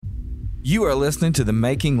You are listening to the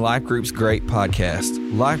Making Life Groups Great podcast.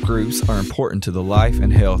 Life groups are important to the life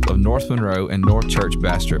and health of North Monroe and North Church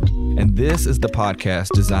Bastrop, and this is the podcast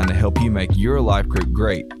designed to help you make your life group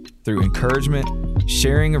great through encouragement,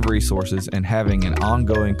 sharing of resources, and having an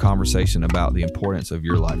ongoing conversation about the importance of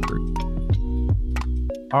your life group.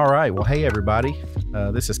 All right. Well, hey, everybody.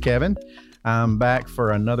 This is Kevin. I'm back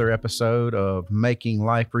for another episode of Making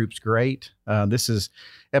Life Groups Great. This is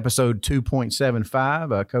episode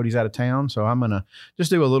 2.75. Cody's out of town, so I'm going to just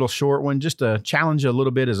do a little short one, just to challenge you a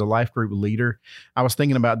little bit as a life group leader. I was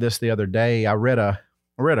thinking about this the other day. I read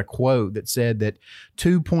a quote that said that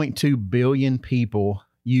 2.2 billion people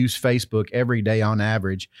use Facebook every day on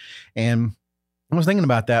average. And I was thinking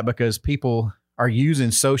about that because people are using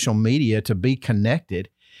social media to be connected.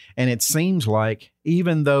 And it seems like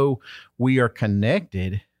even though we are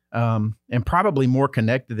connected, and probably more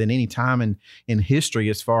connected than any time in history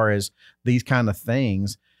as far as these kind of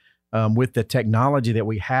things, with the technology that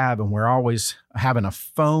we have, and we're always having a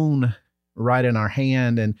phone right in our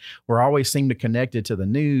hand, and we're always seem to connect it to the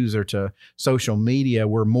news or to social media,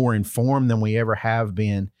 we're more informed than we ever have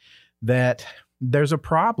been, that there's a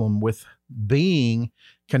problem with being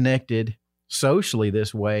connected socially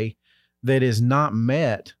this way that is not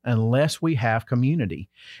met unless we have community.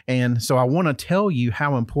 And so I want to tell you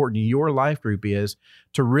how important your life group is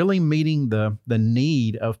to really meeting the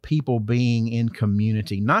need of people being in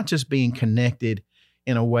community, not just being connected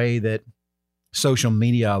in a way that social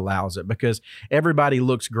media allows it, because everybody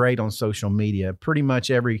looks great on social media. Pretty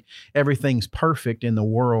much everything's perfect in the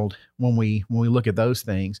world when we look at those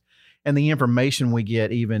things. And the information we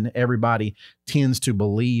get, even everybody tends to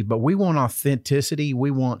believe, but we want authenticity. We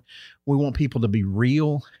want people to be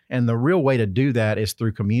real. And the real way to do that is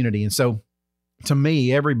through community. And so to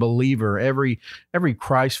me, every believer, every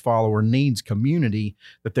Christ follower needs community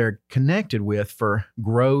that they're connected with for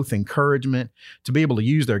growth, encouragement, to be able to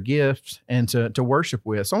use their gifts and to worship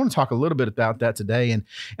with. So I want to talk a little bit about that today. And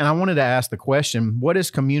I wanted to ask the question, what is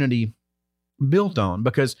community built on?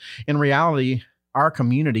 Because in reality, our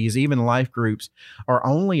communities, even life groups, are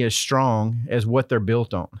only as strong as what they're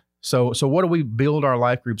built on. So what do we build our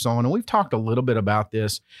life groups on? And we've talked a little bit about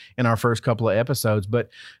this in our first couple of episodes, but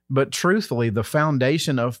truthfully, the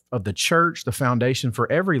foundation of the church, the foundation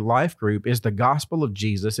for every life group is the gospel of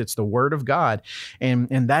Jesus. It's the word of God. And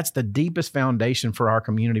that's the deepest foundation for our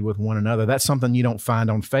community with one another. That's something you don't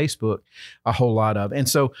find on Facebook a whole lot of. And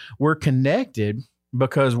so we're connected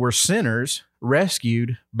because we're sinners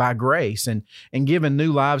rescued by grace and given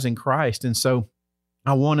new lives in Christ. And so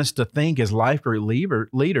I want us to think as life group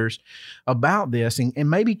leaders about this and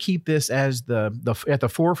maybe keep this as at the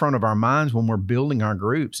forefront of our minds when we're building our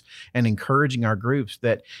groups and encouraging our groups,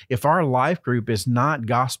 that if our life group is not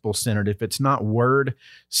gospel-centered, if it's not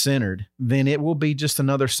word-centered, then it will be just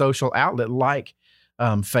another social outlet like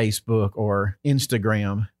Facebook or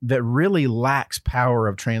Instagram that really lacks power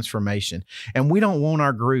of transformation. And we don't want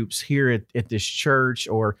our groups here at this church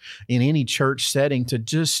or in any church setting to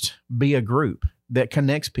just be a group that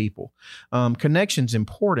connects people. Connection's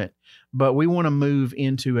important, but we want to move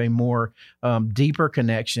into a more deeper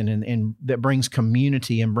connection and that brings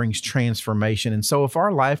community and brings transformation. And so if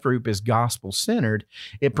our life group is gospel-centered,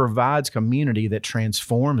 it provides community that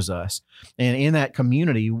transforms us. And in that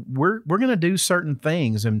community, we're going to do certain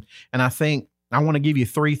things. And I think I want to give you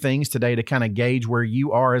 3 things today to kind of gauge where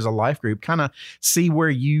you are as a life group, kind of see where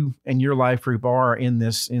you and your life group are in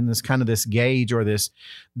this kind of this gauge or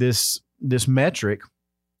this metric.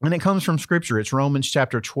 And it comes from Scripture. It's Romans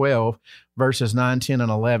chapter 12, verses 9, 10, and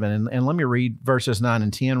 11. And let me read verses 9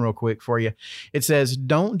 and 10 real quick for you. It says,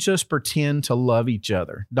 don't just pretend to love each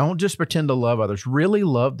other. Don't just pretend to love others. Really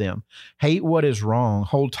love them. Hate what is wrong.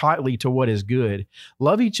 Hold tightly to what is good.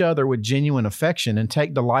 Love each other with genuine affection and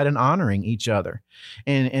take delight in honoring each other.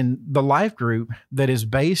 And the life group that is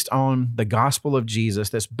based on the gospel of Jesus,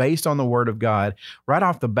 that's based on the word of God, right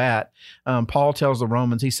off the bat, Paul tells the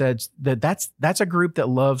Romans, he says that's a group that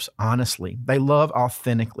loves honestly. They love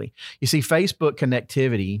authentically. You see, Facebook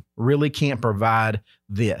connectivity really can't provide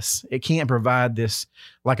this. It can't provide this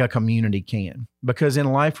like a community can, because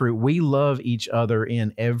in life group, we love each other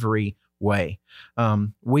in every way.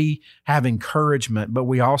 We have encouragement, but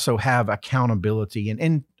we also have accountability.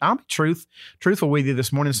 And I'll be truthful with you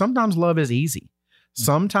this morning. Sometimes love is easy.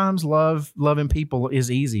 Sometimes loving people is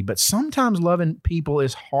easy, but sometimes loving people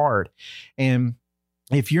is hard. And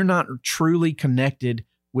if you're not truly connected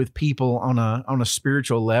with people on a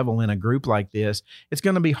spiritual level in a group like this, it's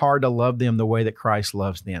going to be hard to love them the way that Christ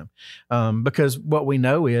loves them. Because what we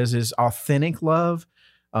know is authentic love,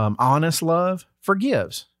 honest love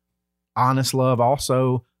forgives. Honest love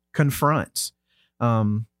also confronts.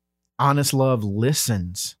 Honest love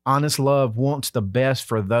listens. Honest love wants the best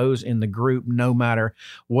for those in the group, no matter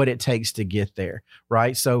what it takes to get there,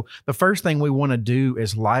 right? So the first thing we want to do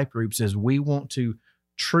as life groups is we want to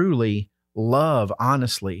truly love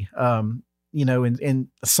honestly. And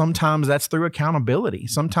sometimes that's through accountability.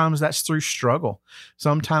 Sometimes that's through struggle.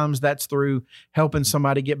 Sometimes that's through helping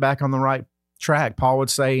somebody get back on the right track. Paul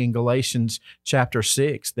would say in Galatians chapter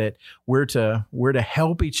 6 that we're to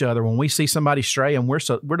help each other when we see somebody stray, and we're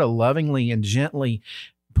to lovingly and gently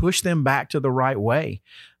push them back to the right way,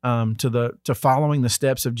 to following the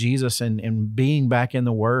steps of Jesus and being back in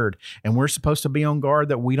the Word. And we're supposed to be on guard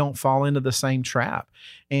that we don't fall into the same trap.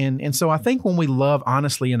 And so I think when we love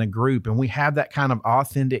honestly in a group and we have that kind of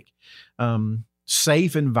authentic,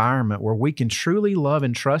 safe environment where we can truly love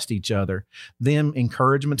and trust each other, then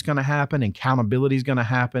encouragement's going to happen, accountability is going to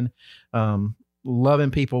happen.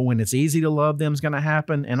 Loving people when it's easy to love them is going to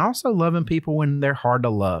happen, and also loving people when they're hard to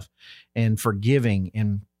love, and forgiving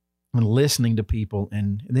and listening to people,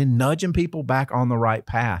 and then nudging people back on the right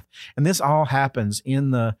path. And this all happens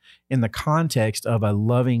in the context of a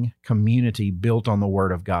loving community built on the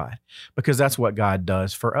Word of God, because that's what God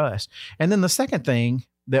does for us. And then the second thing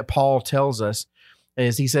that Paul tells us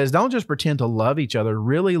is he says, don't just pretend to love each other,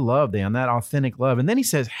 really love them, that authentic love. And then he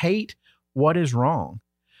says, hate what is wrong.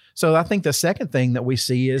 So I think the second thing that we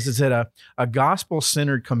see is that a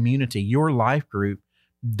gospel-centered community, your life group,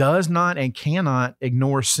 does not and cannot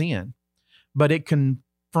ignore sin, but it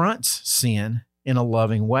confronts sin in a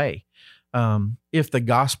loving way. If the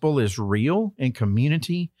gospel is real in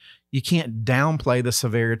community, you can't downplay the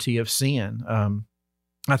severity of sin.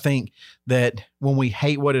 I think that when we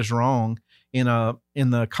hate what is wrong in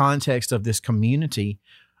the context of this community,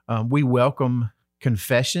 we welcome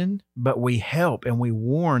confession, but we help and we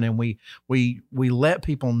warn and we let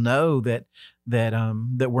people know that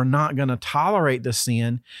we're not going to tolerate the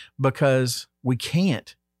sin, because we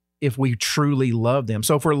can't if we truly love them.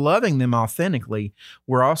 So if we're loving them authentically,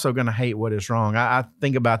 we're also going to hate what is wrong. I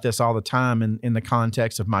think about this all the time in the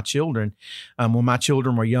context of my children. When my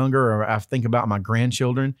children were younger, or I think about my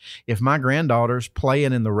grandchildren, if my granddaughter's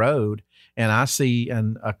playing in the road and I see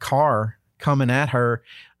a car coming at her,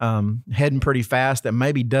 heading pretty fast, that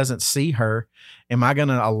maybe doesn't see her, am I going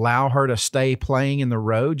to allow her to stay playing in the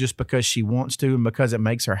road just because she wants to and because it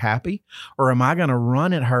makes her happy? Or am I going to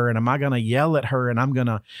run at her and am I going to yell at her and I'm going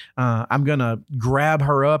to grab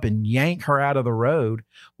her up and yank her out of the road?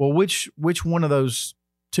 Well, which one of those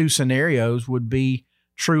two scenarios would be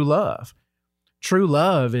true love? True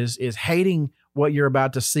love is hating what you're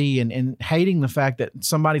about to see and hating the fact that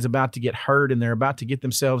somebody's about to get hurt and they're about to get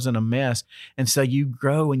themselves in a mess. And so you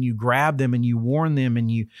go and you grab them and you warn them and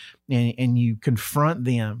you confront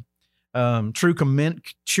them. True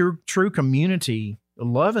community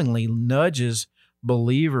lovingly nudges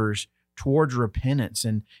believers towards repentance,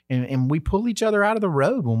 and we pull each other out of the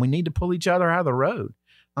road when we need to pull each other out of the road.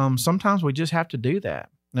 Sometimes we just have to do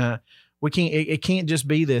that. It can't just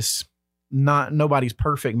be this nobody's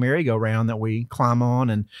perfect merry-go-round that we climb on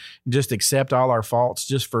and just accept all our faults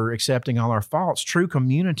just for accepting all our faults. True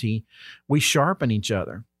community, we sharpen each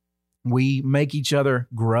other. We make each other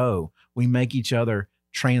grow. We make each other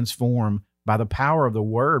transform by the power of the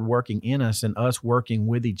Word working in us and us working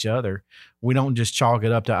with each other. We don't just chalk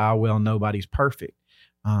it up to, nobody's perfect.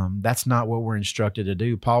 That's not what we're instructed to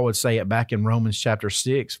do. Paul would say it back in Romans chapter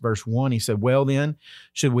 6, verse 1. He said, well, then,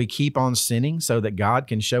 should we keep on sinning so that God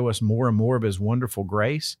can show us more and more of his wonderful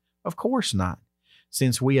grace? Of course not.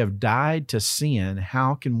 Since we have died to sin,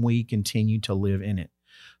 how can we continue to live in it?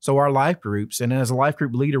 So our life groups, and as a life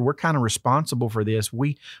group leader, we're kind of responsible for this.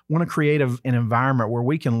 We want to create an environment where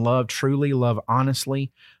we can love truly, love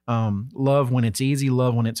honestly, love when it's easy,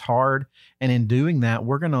 love when it's hard. And in doing that,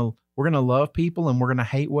 we're going to love people and we're going to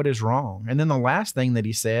hate what is wrong. And then the last thing that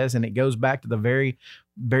he says, and it goes back to the very,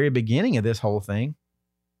 very beginning of this whole thing,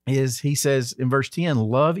 is he says in verse 10,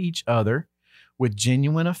 love each other with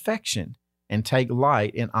genuine affection and take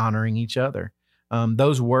delight in honoring each other.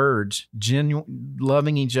 Those words,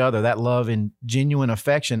 loving each other, that love and genuine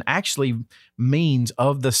affection actually means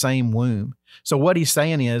of the same womb. So what he's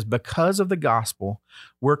saying is, because of the gospel,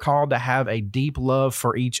 we're called to have a deep love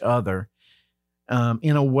for each other.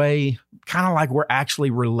 In a way, kind of like we're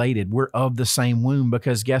actually related. We're of the same womb,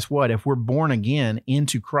 because guess what? If we're born again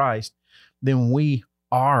into Christ, then we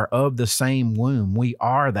are of the same womb. We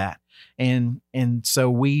are that. And so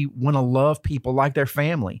we want to love people like their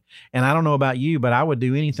family. And I don't know about you, but I would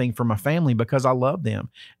do anything for my family because I love them.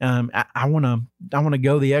 I want to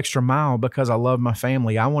go the extra mile because I love my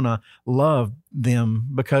family. I want to love them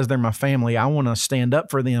because they're my family. I want to stand up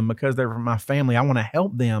for them because they're my family. I want to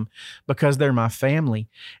help them because they're my family.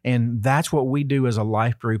 And that's what we do as a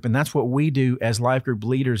life group. And that's what we do as life group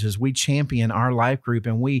leaders is we champion our life group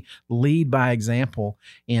and we lead by example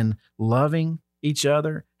in loving each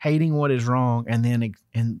other, hating what is wrong,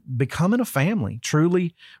 and becoming a family,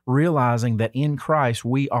 truly realizing that in Christ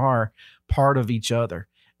we are part of each other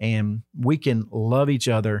and we can love each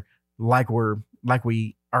other like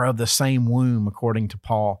we are of the same womb, according to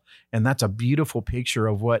Paul. And that's a beautiful picture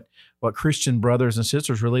of what Christian brothers and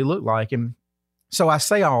sisters really look like. And so I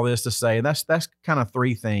say all this to say that's kind of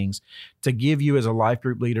three things to give you as a life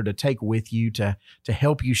group leader, to take with you, to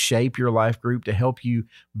help you shape your life group, to help you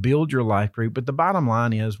build your life group. But the bottom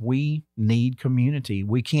line is we need community.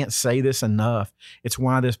 We can't say this enough. It's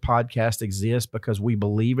why this podcast exists, because we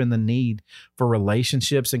believe in the need for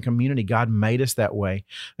relationships and community. God made us that way.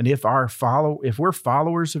 And if we're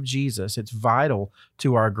followers of Jesus, it's vital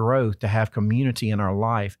to our growth to have community in our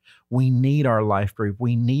life. We need our life group.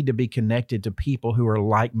 We need to be connected to people who are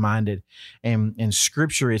like-minded. And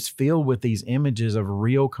Scripture is filled with these images of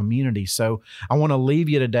real community. So I want to leave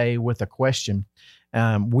you today with a question.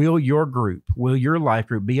 Will your life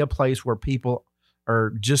group be a place where people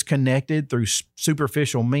are just connected through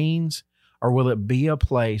superficial means, or will it be a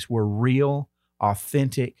place where real,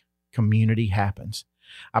 authentic community happens?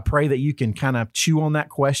 I pray that you can kind of chew on that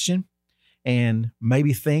question and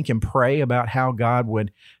maybe think and pray about how God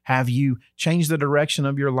would have you change the direction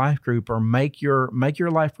of your life group, or make your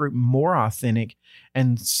life group more authentic,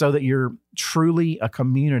 and so that you're truly a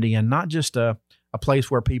community and not just a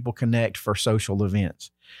place where people connect for social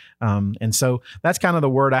events. And so that's kind of the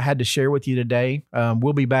word I had to share with you today.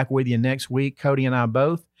 We'll be back with you next week, Cody and I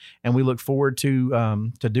both, and we look forward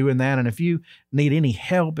to doing that. And if you need any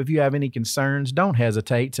help, if you have any concerns, don't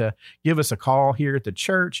hesitate to give us a call here at the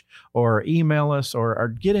church, or email us, or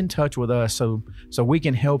get in touch with us so we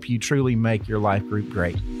can help you truly make your life group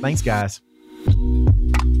great. Thanks, guys.